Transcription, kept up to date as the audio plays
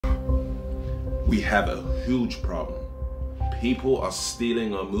We have a huge problem. People are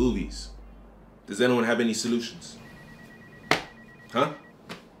stealing our movies. Does anyone have any solutions? Huh?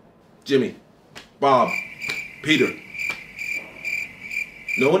 Jimmy, Bob, Peter.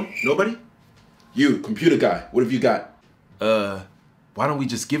 No one? Nobody? You, computer guy, what have you got? Why don't we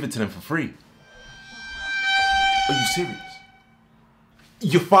just give it to them for free? Are you serious?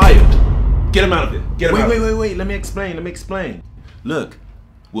 You're fired. Get him out of here. Get him out. Wait. Let me explain. Look,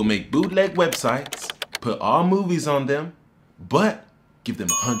 we'll make bootleg websites, put our movies on them, but give them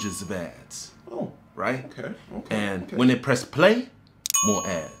hundreds of ads. Oh, right? Okay. And when they press play, more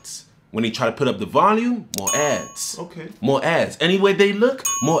ads. When they try to put up the volume, more ads. Okay. More ads. Any way they look,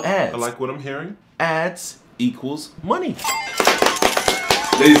 more ads. I like what I'm hearing. Ads equals money.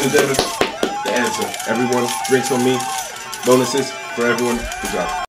 Ladies and gentlemen, the answer. Everyone, drinks on me. Bonuses for everyone. Good job.